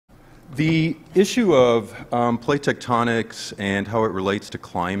The issue of plate tectonics and how it relates to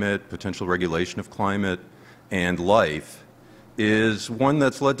climate, potential regulation of climate, and life is one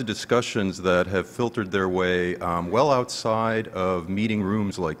that's led to discussions that have filtered their way well outside of meeting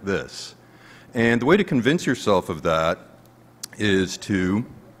rooms like this. And the way to convince yourself of that is to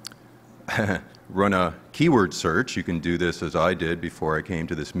run a keyword search. You can do this as I did before I came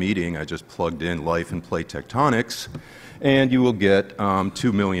to this meeting. I just plugged in life and plate tectonics, and you will get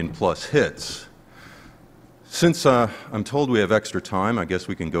 2 million plus hits. Since I'm told we have extra time, I guess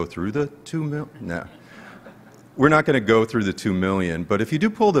we can go through the 2 million. No. We're not going to go through the 2 million, but if you do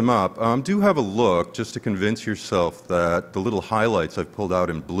pull them up, do have a look just to convince yourself that the little highlights I've pulled out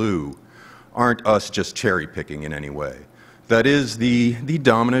in blue aren't us just cherry picking in any way. That is the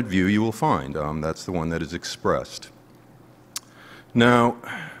dominant view you will find. That's the one that is expressed. Now,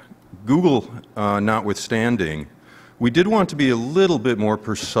 Google notwithstanding, we did want to be a little bit more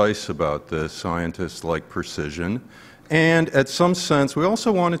precise about this. Scientists like precision. And at some sense, we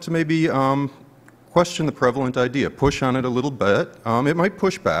also wanted to maybe question the prevalent idea, push on it a little bit. It might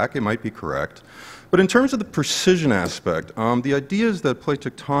push back, it might be correct. But in terms of the precision aspect, the idea is that plate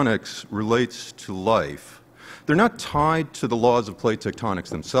tectonics relates to life. They're not tied to the laws of plate tectonics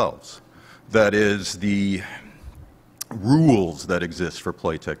themselves. That is, the rules that exist for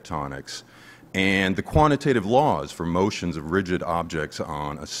plate tectonics and the quantitative laws for motions of rigid objects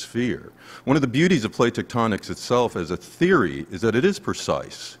on a sphere. One of the beauties of plate tectonics itself as a theory is that it is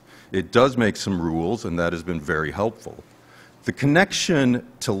precise. It does make some rules, and that has been very helpful. The connection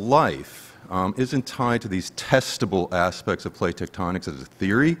to life isn't tied to these testable aspects of plate tectonics as a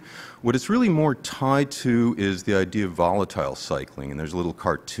theory. What it's really more tied to is the idea of volatile cycling, and there's a little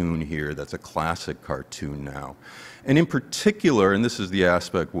cartoon here that's a classic cartoon now. And in particular, and this is the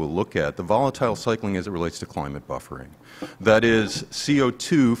aspect we'll look at, the volatile cycling as it relates to climate buffering. That is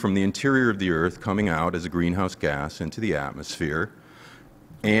CO2 from the interior of the Earth coming out as a greenhouse gas into the atmosphere,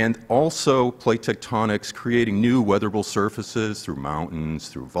 and also plate tectonics creating new weatherable surfaces through mountains,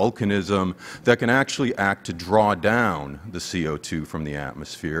 through volcanism, that can actually act to draw down the CO2 from the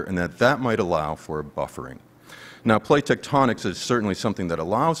atmosphere, and that might allow for a buffering. Now, plate tectonics is certainly something that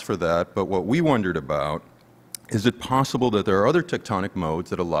allows for that, but what we wondered about is it possible that there are other tectonic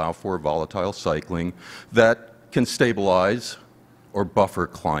modes that allow for volatile cycling that can stabilize or buffer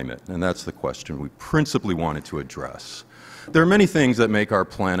climate? And that's the question we principally wanted to address. There are many things that make our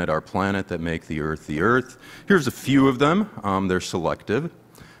planet, that make the Earth, the Earth. Here's a few of them. They're selective.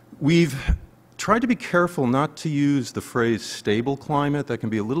 We've tried to be careful not to use the phrase stable climate. That can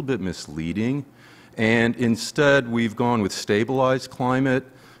be a little bit misleading. And instead, we've gone with stabilized climate,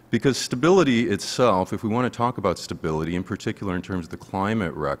 because stability itself, if we want to talk about stability, in particular in terms of the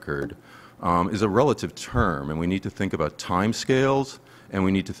climate record, is a relative term, and we need to think about time scales, and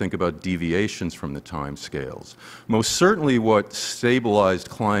we need to think about deviations from the time scales. Most certainly what stabilized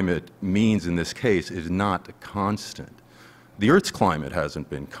climate means in this case is not a constant. The Earth's climate hasn't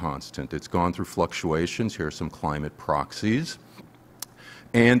been constant. It's gone through fluctuations. Here are some climate proxies.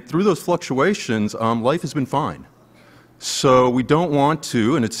 And through those fluctuations, life has been fine. So we don't want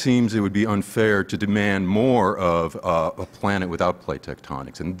to, and it seems it would be unfair to demand more of a planet without plate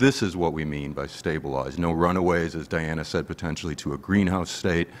tectonics. And this is what we mean by stabilized. No runaways, as Diana said, potentially to a greenhouse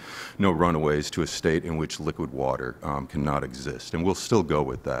state. No runaways to a state in which liquid water cannot exist. And we'll still go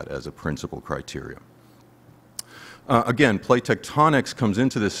with that as a principal criteria. Again, plate tectonics comes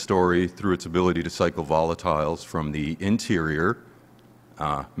into this story through its ability to cycle volatiles from the interior,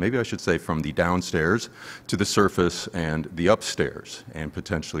 maybe I should say from the downstairs to the surface and the upstairs, and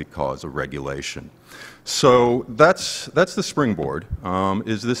potentially cause a regulation. So that's the springboard.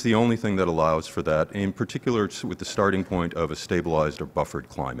 Is this the only thing that allows for that, in particular with the starting point of a stabilized or buffered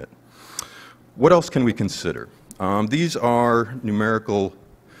climate? What else can we consider? These are numerical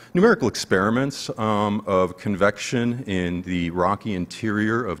experiments of convection in the rocky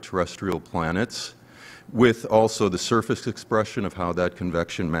interior of terrestrial planets, with also the surface expression of how that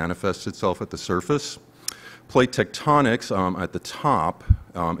convection manifests itself at the surface. Plate tectonics at the top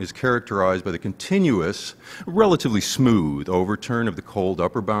is characterized by the continuous, relatively smooth overturn of the cold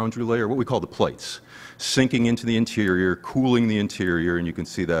upper boundary layer, what we call the plates, sinking into the interior, cooling the interior, and you can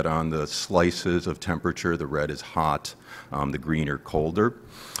see that on the slices of temperature. The red is hot, the green are colder.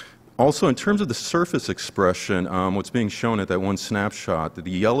 Also, in terms of the surface expression, what's being shown at that one snapshot, that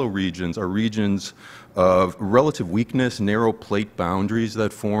the yellow regions are regions of relative weakness, narrow plate boundaries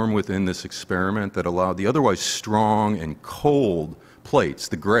that form within this experiment that allow the otherwise strong and cold plates,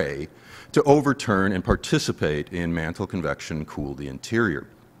 the gray, to overturn and participate in mantle convection and cool the interior.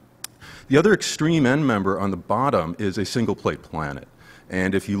 The other extreme end member on the bottom is a single plate planet.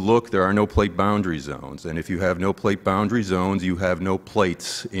 And if you look, there are no plate boundary zones. And if you have no plate boundary zones, you have no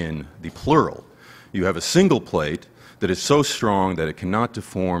plates in the plural. You have a single plate that is so strong that it cannot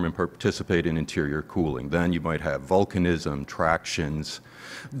deform and participate in interior cooling. Then you might have volcanism, tractions,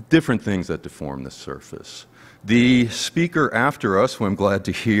 different things that deform the surface. The speaker after us, who I'm glad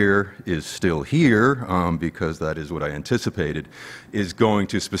to hear is still here, because that is what I anticipated, is going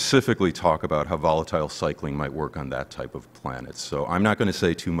to specifically talk about how volatile cycling might work on that type of planet. So I'm not going to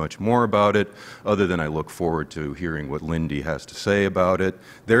say too much more about it, other than I look forward to hearing what Lindy has to say about it.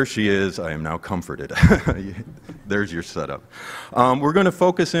 There she is. I am now comforted. There's your setup. We're going to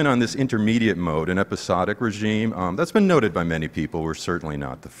focus in on this intermediate mode, an episodic regime. That's been noted by many people. We're certainly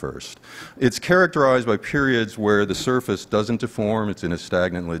not the first. It's characterized by periods where the surface doesn't deform, it's in a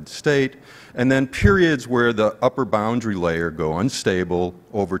stagnant lid state, and then periods where the upper boundary layer go unstable,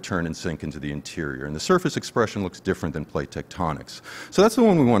 overturn, and sink into the interior. And the surface expression looks different than plate tectonics. So that's the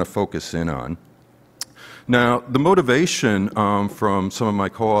one we want to focus in on. Now, the motivation from some of my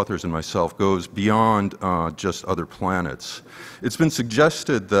co-authors and myself goes beyond just other planets. It's been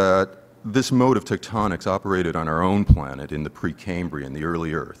suggested that this mode of tectonics operated on our own planet in the Precambrian, the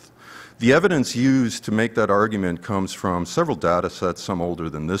early Earth. The evidence used to make that argument comes from several data sets, some older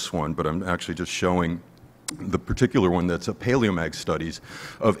than this one, but I'm actually just showing the particular one that's a paleomag studies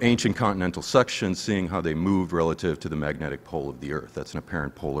of ancient continental sections, seeing how they moved relative to the magnetic pole of the Earth. That's an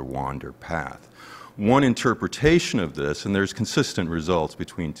apparent polar wander path. One interpretation of this, and there's consistent results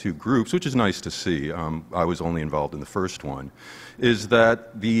between two groups, which is nice to see, I was only involved in the first one, is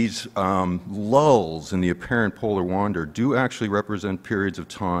that these lulls in the apparent polar wander do actually represent periods of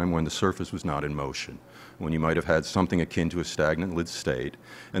time when the surface was not in motion, when you might have had something akin to a stagnant lid state,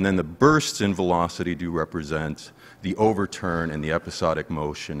 and then the bursts in velocity do represent the overturn and the episodic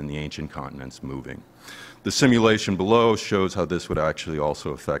motion in the ancient continents moving. The simulation below shows how this would actually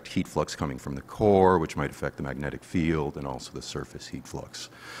also affect heat flux coming from the core, which might affect the magnetic field and also the surface heat flux.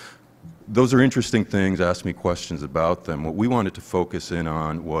 Those are interesting things. Ask me questions about them. What we wanted to focus in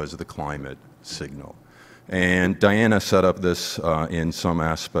on was the climate signal. And Diana set up this in some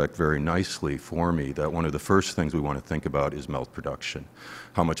aspect very nicely for me, that one of the first things we want to think about is melt production.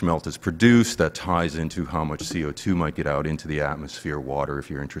 How much melt is produced, that ties into how much CO2 might get out into the atmosphere, water, if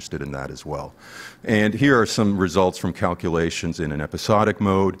you're interested in that as well. And here are some results from calculations in an episodic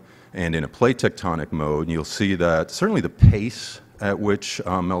mode and in a plate tectonic mode. And you'll see that certainly the pace at which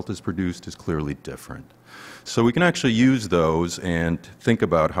melt is produced is clearly different. So we can actually use those and think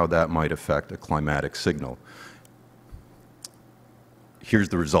about how that might affect a climatic signal. Here's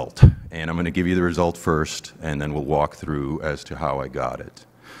the result, and I'm going to give you the result first, and then we'll walk through as to how I got it.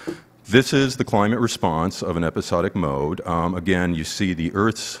 This is the climate response of an episodic mode. Again, you see the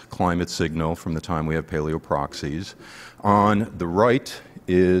Earth's climate signal from the time we have paleoproxies. On the right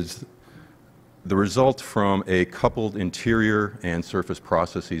is the result from a coupled interior and surface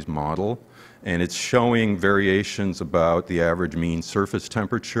processes model, and it's showing variations about the average mean surface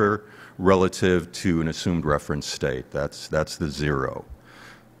temperature relative to an assumed reference state. That's the zero.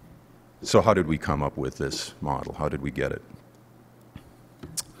 So how did we come up with this model? How did we get it?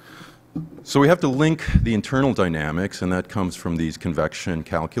 So we have to link the internal dynamics, and that comes from these convection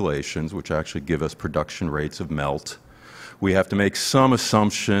calculations, which actually give us production rates of melt. We have to make some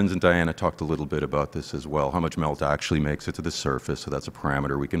assumptions, and Diana talked a little bit about this as well, how much melt actually makes it to the surface, so that's a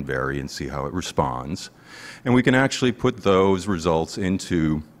parameter we can vary and see how it responds. And we can actually put those results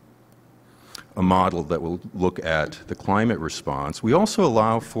into a model that will look at the climate response. We also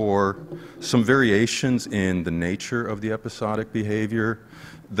allow for some variations in the nature of the episodic behavior.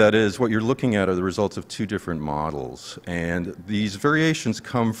 That is, what you're looking at are the results of two different models. And these variations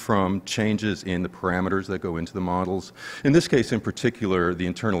come from changes in the parameters that go into the models. In this case, in particular, the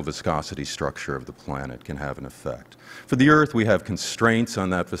internal viscosity structure of the planet can have an effect. For the Earth, we have constraints on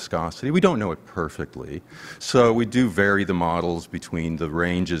that viscosity. We don't know it perfectly. So we do vary the models between the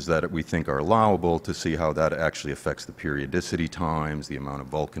ranges that we think are allowable to see how that actually affects the periodicity times, the amount of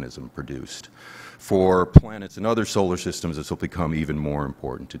volcanism produced. For planets and other solar systems, this will become even more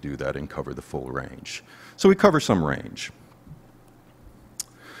important to do that and cover the full range. So we cover some range.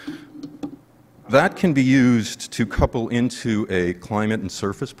 That can be used to couple into a climate and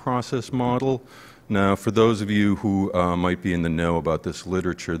surface process model. Now, for those of you who might be in the know about this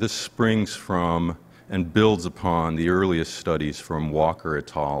literature, this springs from and builds upon the earliest studies from Walker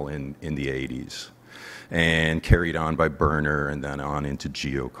et al. in the 80s, and carried on by Berner and then on into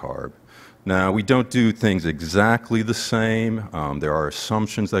geocarb. Now, we don't do things exactly the same. There are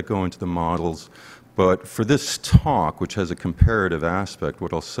assumptions that go into the models. But for this talk, which has a comparative aspect,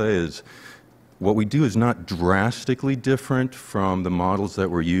 what I'll say is what we do is not drastically different from the models that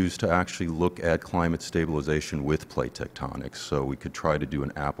were used to actually look at climate stabilization with plate tectonics. So we could try to do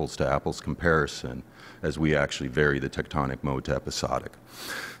an apples-to-apples comparison as we actually vary the tectonic mode to episodic.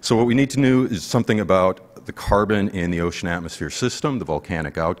 So what we need to know is something about the carbon in the ocean atmosphere system, the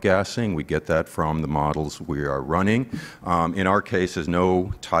volcanic outgassing. We get that from the models we are running. In our case, there's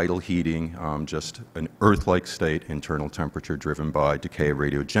no tidal heating, just an Earth-like state, internal temperature driven by decay of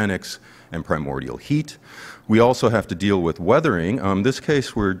radiogenics and primordial heat. We also have to deal with weathering. In this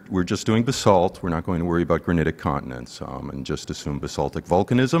case, we're just doing basalt. We're not going to worry about granitic continents and just assume basaltic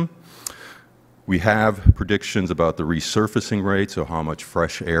volcanism. We have predictions about the resurfacing rate, so how much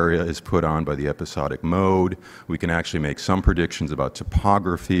fresh area is put on by the episodic mode. We can actually make some predictions about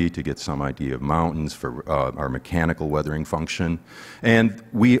topography to get some idea of mountains for our mechanical weathering function. And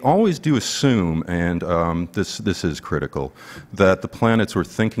we always do assume, and this is critical, that the planets we're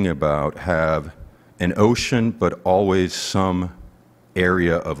thinking about have an ocean, but always some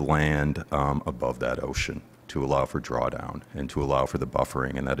area of land above that ocean to allow for drawdown and to allow for the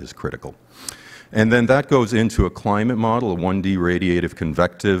buffering, and that is critical. And then that goes into a climate model, a 1D radiative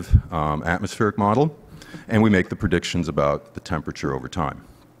convective atmospheric model, and we make the predictions about the temperature over time.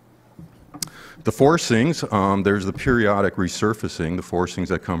 The forcings, there's the periodic resurfacing, the forcings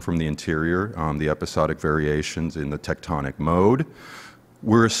that come from the interior, the episodic variations in the tectonic mode.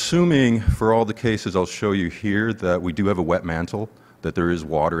 We're assuming, for all the cases I'll show you here, that we do have a wet mantle, that there is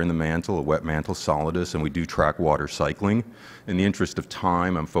water in the mantle, a wet mantle solidus, and we do track water cycling. In the interest of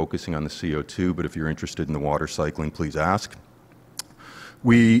time, I'm focusing on the CO2, but if you're interested in the water cycling, please ask.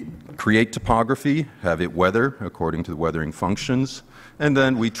 We create topography, have it weather according to the weathering functions, and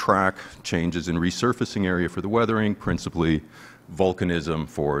then we track changes in resurfacing area for the weathering, principally volcanism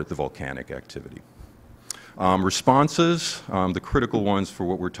for the volcanic activity. Responses, the critical ones for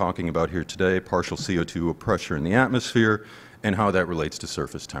what we're talking about here today, partial CO2 pressure in the atmosphere, and how that relates to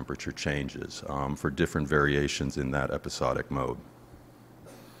surface temperature changes for different variations in that episodic mode.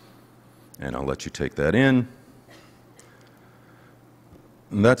 And I'll let you take that in.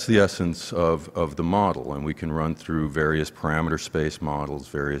 And that's the essence of the model, and we can run through various parameter space models,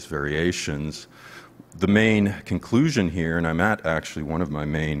 various variations. The main conclusion here, and I'm at actually one of my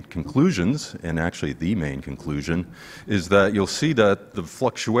main conclusions, and actually the main conclusion, is that you'll see that the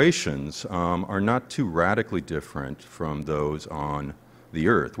fluctuations are not too radically different from those on the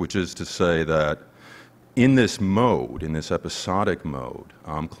Earth, which is to say that in this mode, in this episodic mode,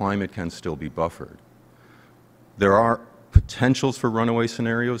 climate can still be buffered. There are potentials for runaway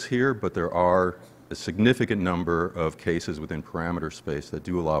scenarios here, but there are a significant number of cases within parameter space that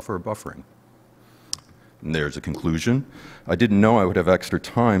do allow for a buffering. And there's a conclusion. I didn't know I would have extra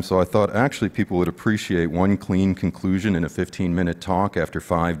time, so I thought actually people would appreciate one clean conclusion in a 15-minute talk after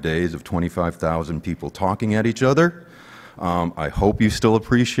 5 days of 25,000 people talking at each other. I hope you still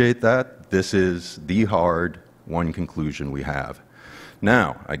appreciate that. This is the hard one conclusion we have.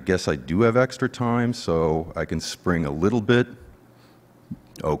 Now, I guess I do have extra time, so I can spring a little bit.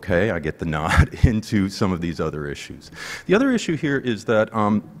 Okay, I get the nod into some of these other issues. The other issue here is that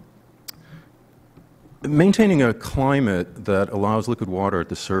maintaining a climate that allows liquid water at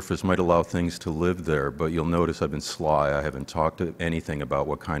the surface might allow things to live there, but you'll notice I've been sly. I haven't talked anything about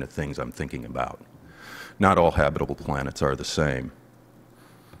what kind of things I'm thinking about. Not all habitable planets are the same.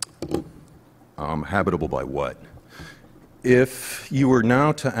 Habitable by what? If you were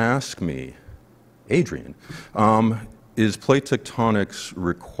now to ask me, Adrian, is plate tectonics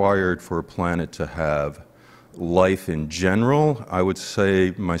required for a planet to have life in general? I would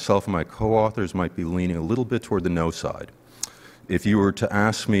say myself and my co-authors might be leaning a little bit toward the no side. If you were to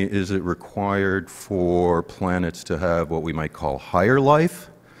ask me, is it required for planets to have what we might call higher life?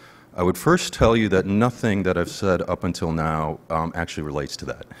 I would first tell you that nothing that I've said up until now actually relates to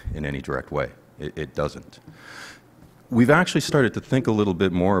that in any direct way. It doesn't. We've actually started to think a little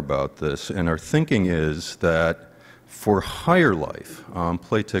bit more about this, and our thinking is that for higher life,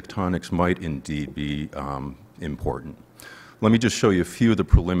 plate tectonics might indeed be important. Let me just show you a few of the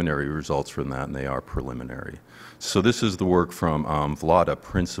preliminary results from that, and they are preliminary. So this is the work from Vlada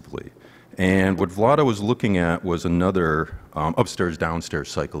principally. And what Vlada was looking at was another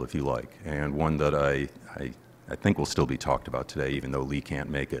upstairs-downstairs cycle, if you like, and one that I think will still be talked about today, even though Lee can't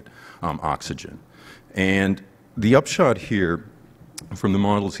make it, oxygen. And the upshot here from the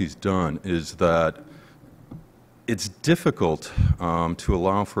models he's done is that it's difficult to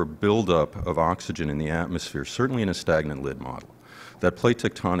allow for a buildup of oxygen in the atmosphere, certainly in a stagnant lid model. that plate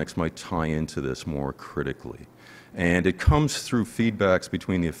tectonics might tie into this more critically. And it comes through feedbacks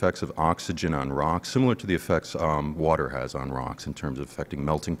between the effects of oxygen on rocks, similar to the effects water has on rocks in terms of affecting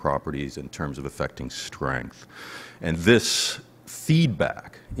melting properties, in terms of affecting strength. And this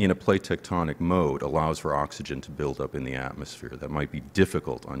feedback in a plate tectonic mode allows for oxygen to build up in the atmosphere. That might be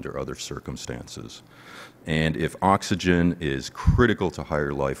difficult under other circumstances. And if oxygen is critical to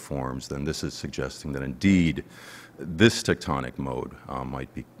higher life forms, then this is suggesting that indeed this tectonic mode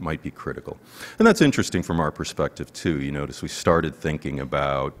might be critical. And that's interesting from our perspective too. You notice we started thinking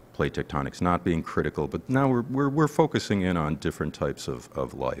about plate tectonics not being critical, but now we're focusing in on different types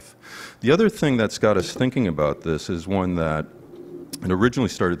of life. The other thing that's got us thinking about this is one that I originally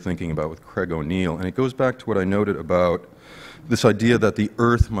started thinking about with Craig O'Neill, and it goes back to what I noted about this idea that the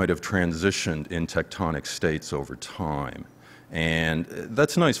Earth might have transitioned in tectonic states over time. And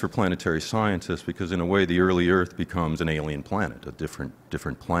that's nice for planetary scientists because in a way the early Earth becomes an alien planet, a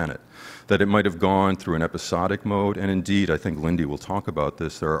different planet. That it might have gone through an episodic mode, and indeed, I think Lindy will talk about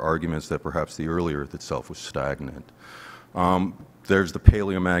this, there are arguments that perhaps the early Earth itself was stagnant. There's the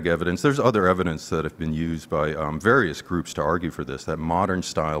paleomag evidence. There's other evidence that have been used by various groups to argue for this, that modern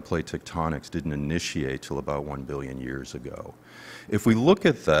style plate tectonics didn't initiate till about 1 billion years ago. If we look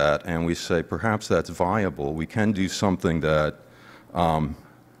at that and we say perhaps that's viable, we can do something that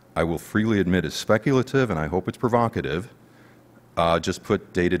I will freely admit is speculative, and I hope it's provocative. Just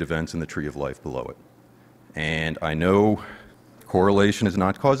put dated events in the tree of life below it. And I know correlation is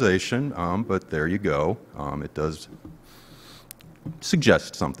not causation, but there you go. It does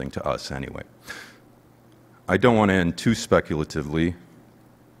suggest something to us anyway. I don't want to end too speculatively,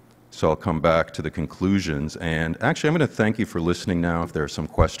 so I'll come back to the conclusions. And actually, I'm going to thank you for listening now. If there are some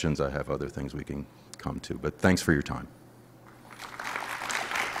questions, I have other things we can come to. But thanks for your time.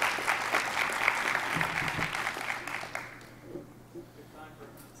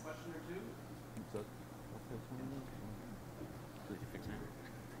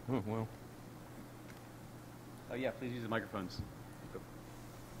 Oh, well. Oh, yeah, please use the microphones.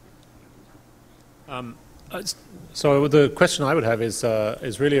 So the question I would have is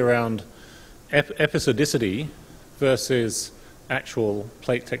really around episodicity versus actual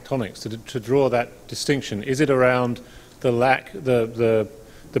plate tectonics. To draw that distinction, is it around the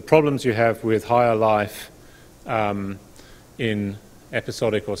the problems you have with higher life in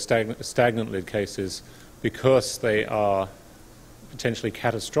episodic or stagnant lid cases because they are potentially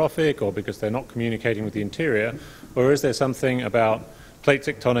catastrophic or because they're not communicating with the interior, or is there something about plate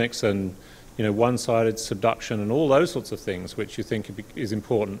tectonics and one-sided subduction and all those sorts of things which you think is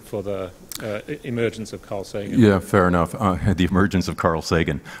important for the emergence of Carl Sagan? Yeah, fair enough. The emergence of Carl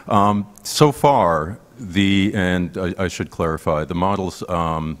Sagan. So far, and I should clarify, the models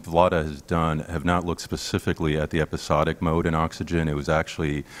Vlada has done have not looked specifically at the episodic mode in oxygen. It was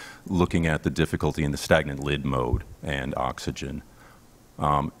actually looking at the difficulty in the stagnant lid mode and oxygen.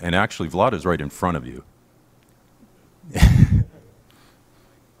 And actually, Vlada's right in front of you.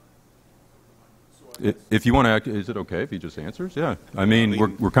 If you want to, is it okay if he just answers? Yeah. I mean,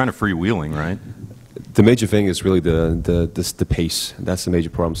 we're kind of freewheeling, right? The major thing is really the pace. That's the major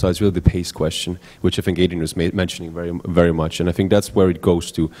problem. So it's really the pace question, which I think Adrian was mentioning very much, and I think that's where it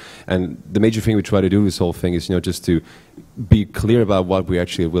goes to. And the major thing we try to do this whole thing is, just to be clear about what we're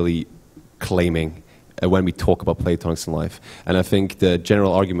actually really claiming when we talk about plate tectonics in life. And I think the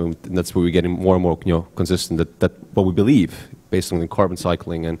general argument, and that's where we're getting more and more consistent, that what we believe based on the carbon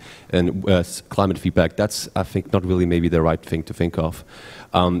cycling and climate feedback, that's, I think, not really maybe the right thing to think of.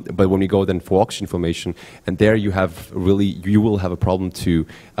 But when we go then for oxygen formation, and there you will have a problem to,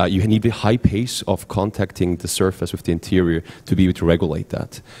 you need a high pace of contacting the surface with the interior to be able to regulate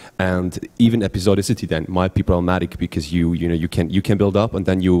that. And even episodicity then might be problematic because you can build up and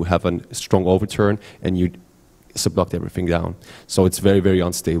then you have a strong overturn and you subduct everything down. So it's very, very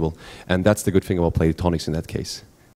unstable. And that's the good thing about plate tectonics in that case.